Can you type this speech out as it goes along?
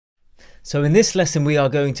So in this lesson we are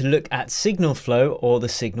going to look at signal flow, or the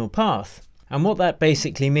signal path. And what that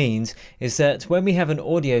basically means is that when we have an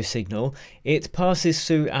audio signal, it passes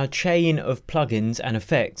through our chain of plugins and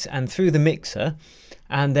effects and through the mixer,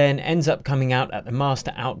 and then ends up coming out at the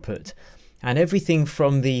master output. And everything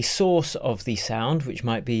from the source of the sound, which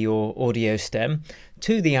might be your audio stem,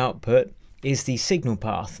 to the output is the signal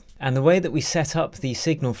path. And the way that we set up the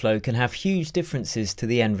signal flow can have huge differences to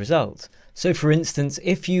the end result. So for instance,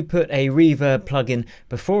 if you put a reverb plugin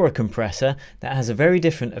before a compressor, that has a very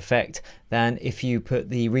different effect than if you put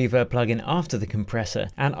the reverb plugin after the compressor.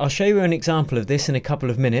 And I'll show you an example of this in a couple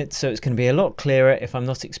of minutes, so it's going to be a lot clearer if I'm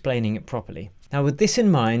not explaining it properly. Now with this in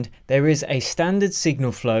mind, there is a standard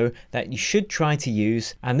signal flow that you should try to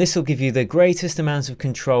use, and this will give you the greatest amount of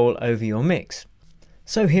control over your mix.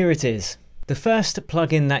 So here it is. The first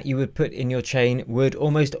plugin that you would put in your chain would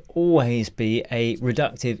almost always be a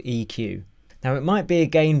reductive EQ. Now it might be a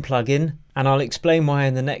gain plugin, and I'll explain why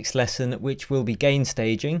in the next lesson, which will be gain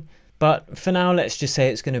staging, but for now let's just say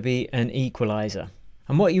it's going to be an equalizer.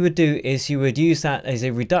 And what you would do is you would use that as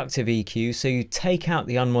a reductive EQ, so you take out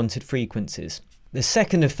the unwanted frequencies. The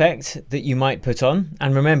second effect that you might put on,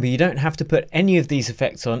 and remember you don't have to put any of these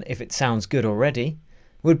effects on if it sounds good already,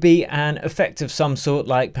 would be an effect of some sort,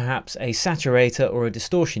 like perhaps a saturator or a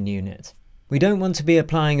distortion unit. We don't want to be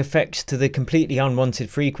applying effects to the completely unwanted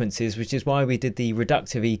frequencies, which is why we did the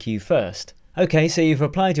reductive EQ first. Okay, so you've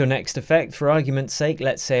applied your next effect. For argument's sake,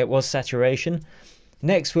 let's say it was saturation.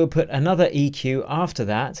 Next we'll put another EQ after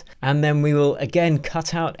that, and then we will again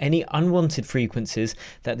cut out any unwanted frequencies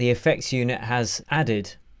that the effects unit has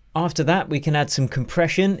added. After that we can add some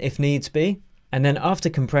compression if needs be. And then after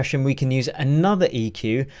compression we can use another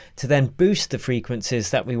EQ to then boost the frequencies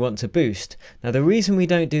that we want to boost. Now the reason we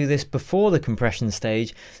don't do this before the compression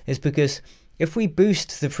stage is because if we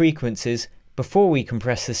boost the frequencies before we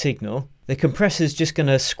compress the signal, the compressor's just going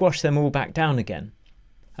to squash them all back down again.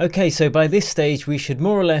 Okay, so by this stage we should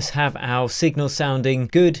more or less have our signal sounding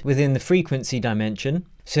good within the frequency dimension.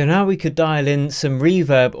 So now we could dial in some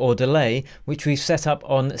reverb or delay, which we've set up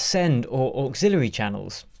on send or auxiliary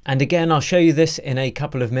channels. And again, I'll show you this in a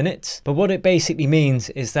couple of minutes, but what it basically means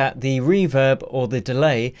is that the reverb or the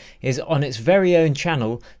delay is on its very own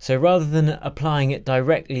channel. So rather than applying it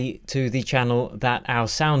directly to the channel that our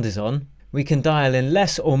sound is on, we can dial in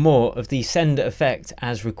less or more of the sender effect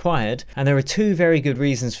as required. And there are two very good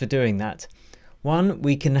reasons for doing that. One,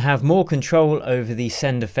 we can have more control over the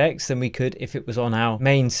send effects than we could if it was on our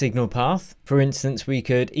main signal path. For instance, we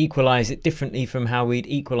could equalize it differently from how we'd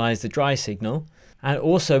equalize the dry signal. And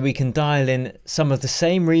also we can dial in some of the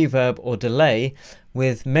same reverb or delay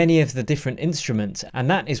with many of the different instruments, and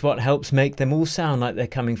that is what helps make them all sound like they're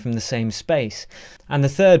coming from the same space. And the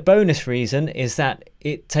third bonus reason is that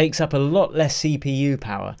it takes up a lot less CPU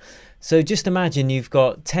power. So just imagine you've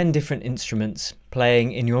got 10 different instruments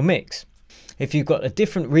playing in your mix. If you've got a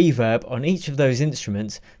different reverb on each of those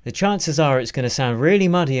instruments, the chances are it's going to sound really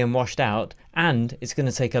muddy and washed out, and it's going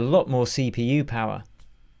to take a lot more CPU power.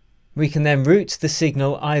 We can then route the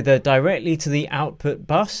signal either directly to the output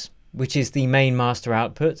bus, which is the main master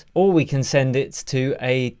output, or we can send it to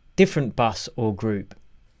a different bus or group.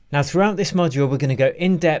 Now throughout this module we're going to go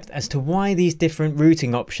in depth as to why these different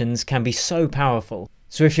routing options can be so powerful.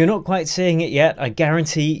 So if you're not quite seeing it yet, I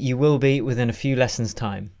guarantee you will be within a few lessons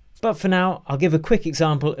time. But for now, I'll give a quick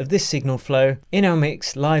example of this signal flow in our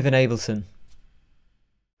mix live in Ableton.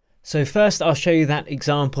 So first I'll show you that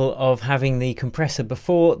example of having the compressor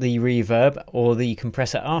before the reverb or the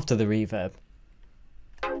compressor after the reverb.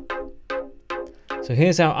 So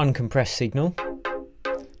here's our uncompressed signal.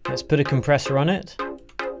 Let's put a compressor on it,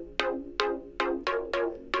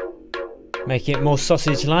 making it more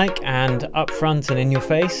sausage-like and up front and in your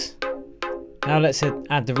face. Now let's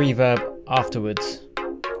add the reverb afterwards.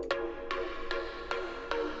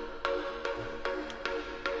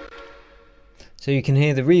 So you can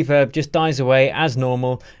hear the reverb just dies away as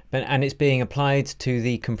normal, and it's being applied to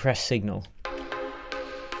the compressed signal.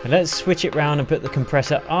 But let's switch it round and put the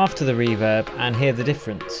compressor after the reverb and hear the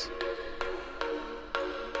difference.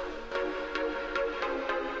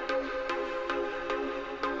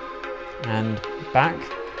 And back.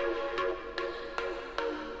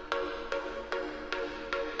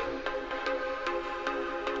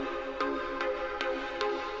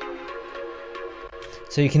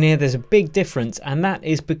 So you can hear there's a big difference, and that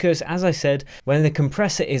is because, as I said, when the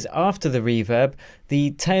compressor is after the reverb,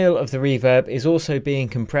 the tail of the reverb is also being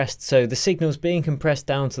compressed, so the signal's being compressed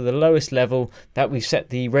down to the lowest level that we've set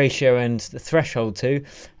the ratio and the threshold to,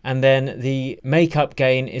 and then the makeup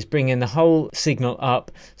gain is bringing the whole signal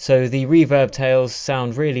up, so the reverb tails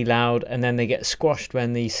sound really loud and then they get squashed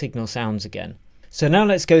when the signal sounds again. So now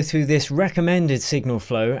let's go through this recommended signal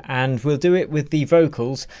flow, and we'll do it with the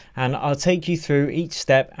vocals, and I'll take you through each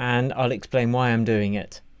step and I'll explain why I'm doing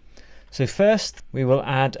it. So first we will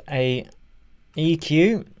add a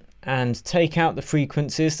EQ and take out the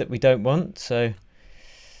frequencies that we don't want. So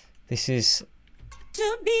this is,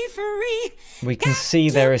 we can see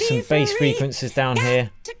there are some bass frequencies down here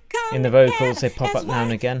in the vocals, they pop up now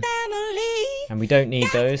and again, and we don't need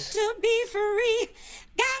those.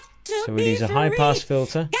 So we'll use a high pass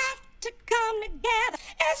filter.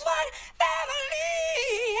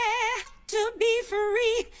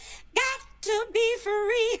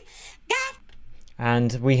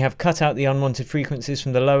 And we have cut out the unwanted frequencies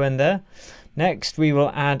from the low end there. Next we will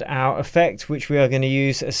add our effect, which we are going to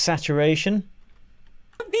use as saturation.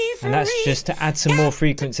 And that's just to add some more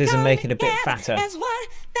frequencies and make it a bit fatter.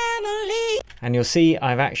 And you'll see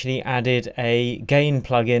I've actually added a gain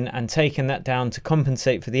plugin and taken that down to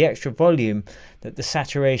compensate for the extra volume that the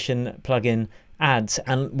saturation plugin adds.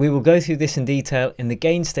 And we will go through this in detail in the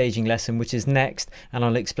gain staging lesson, which is next, and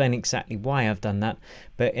I'll explain exactly why I've done that.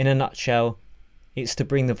 But in a nutshell, it's to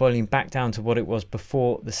bring the volume back down to what it was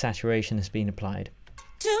before the saturation has been applied.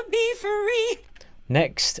 To be free.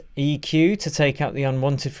 Next, EQ to take out the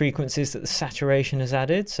unwanted frequencies that the saturation has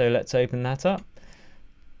added. So let's open that up,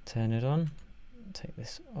 turn it on, take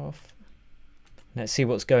this off. Let's see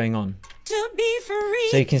what's going on.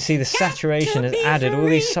 So you can see the saturation has added all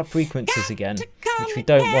these sub-frequencies again, which we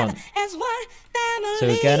don't want. So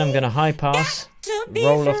again, I'm going to high pass,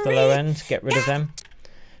 roll off the low end, get rid of them.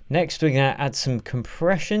 Next, we're going to add some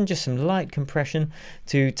compression, just some light compression,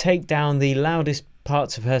 to take down the loudest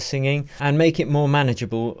parts of her singing and make it more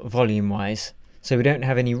manageable volume wise, so we don't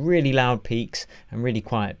have any really loud peaks and really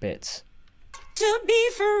quiet bits. To be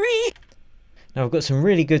free. Now I've got some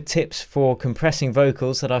really good tips for compressing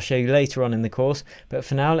vocals that I'll show you later on in the course, but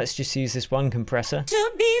for now let's just use this one compressor.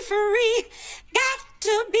 To be free. Got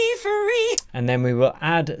to be free. And then we will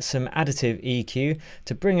add some additive EQ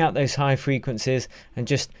to bring out those high frequencies and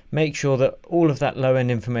just make sure that all of that low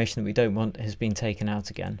end information that we don't want has been taken out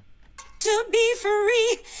again. To be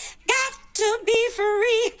free, got to be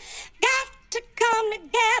free, got to come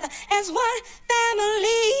together as one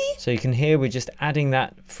family. So you can hear we're just adding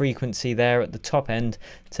that frequency there at the top end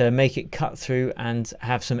to make it cut through and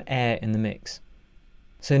have some air in the mix.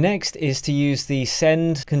 So next is to use the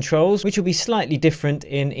send controls, which will be slightly different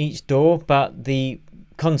in each door, but the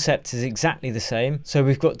concept is exactly the same. So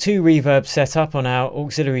we've got two reverbs set up on our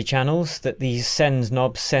auxiliary channels that these send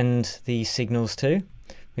knobs send the signals to.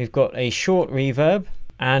 We've got a short reverb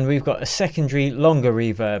and we've got a secondary longer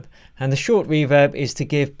reverb, and the short reverb is to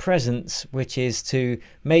give presence, which is to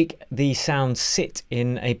make the sound sit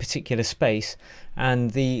in a particular space,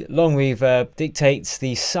 and the long reverb dictates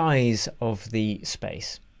the size of the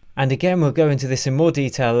space. And again, we'll go into this in more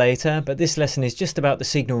detail later, but this lesson is just about the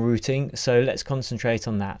signal routing, so let's concentrate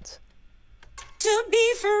on that. To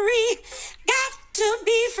be free, got to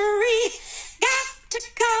be free, got to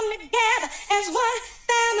come together as one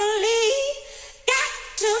family.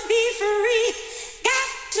 Got to be free. Got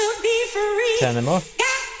to be free. Turn them off.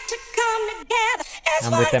 Got to come together as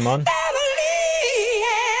and with them on. Family.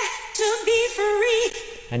 Yeah. To be free.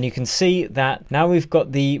 And you can see that now we've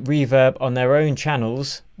got the reverb on their own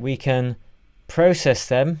channels, we can process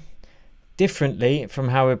them differently from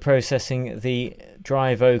how we're processing the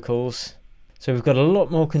dry vocals. So we've got a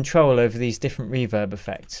lot more control over these different reverb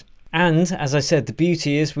effects. And as I said, the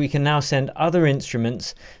beauty is we can now send other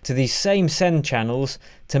instruments to these same send channels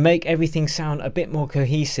to make everything sound a bit more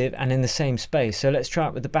cohesive and in the same space. So let's try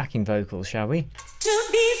it with the backing vocals, shall we? To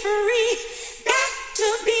be free, got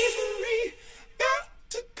to be free, got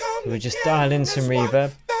to come. We'll just dial in some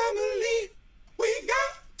reverb. Family, we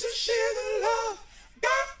got to share the love,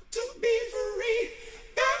 got to be free,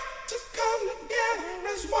 got to come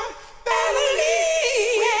together as one family.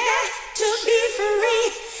 We got to be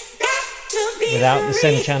free. Without the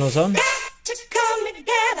send channels on,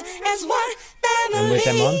 and with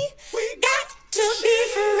them on,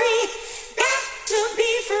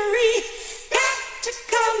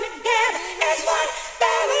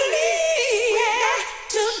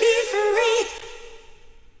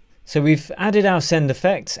 So we've added our send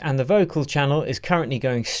effects and the vocal channel is currently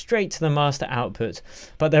going straight to the master output.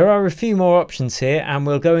 But there are a few more options here and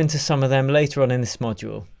we'll go into some of them later on in this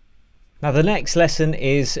module. Now the next lesson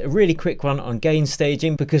is a really quick one on gain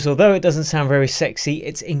staging, because although it doesn't sound very sexy,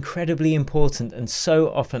 it's incredibly important and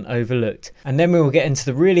so often overlooked. And then we will get into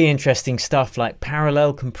the really interesting stuff like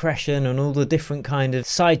parallel compression and all the different kind of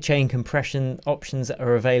sidechain compression options that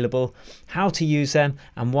are available, how to use them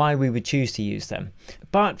and why we would choose to use them.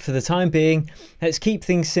 But for the time being, let's keep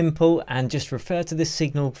things simple and just refer to this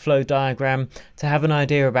signal flow diagram to have an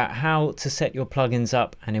idea about how to set your plugins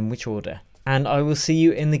up and in which order. And I will see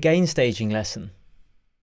you in the gain staging lesson.